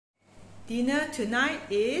Dinner tonight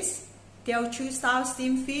is Teochew-Style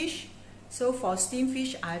Steamed Fish. So for steamed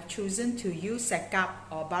fish, I've chosen to use Siakap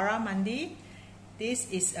or Barramundi. This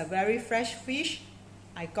is a very fresh fish.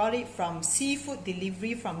 I got it from seafood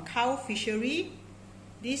delivery from Cow Fishery.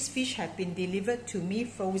 These fish have been delivered to me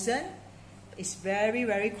frozen. It's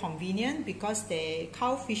very convenient because the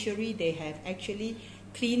Cow Fishery, they have actually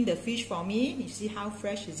cleaned the fish for me. You see how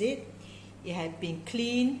fresh is it? It has been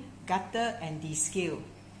cleaned, gutted and descaled.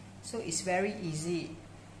 So it's very easy.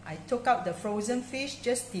 I took out the frozen fish,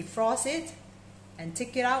 just defrost it and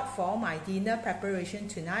take it out for my dinner preparation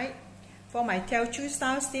tonight. For my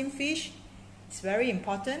Teochew-Style Steamed Fish, it's very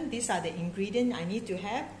important. These are the ingredients I need to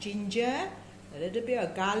have. Ginger, a little bit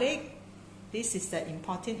of garlic. This is the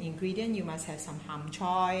important ingredient. You must have some ham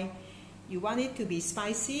choy. You want it to be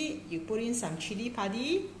spicy, you put in some chili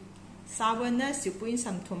padi. Sourness, you put in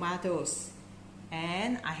some tomatoes.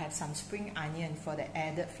 And I have some spring onion for the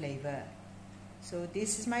added flavor. So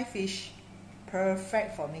this is my fish,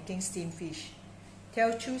 perfect for making steamed fish.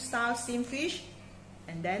 Teochew-Style Steamed Fish.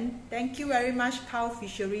 And then thank you very much Cow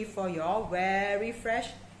Fishery for your very fresh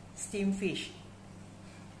steamed fish.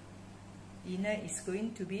 Dinner is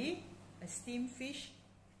going to be a steamed fish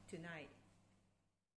tonight.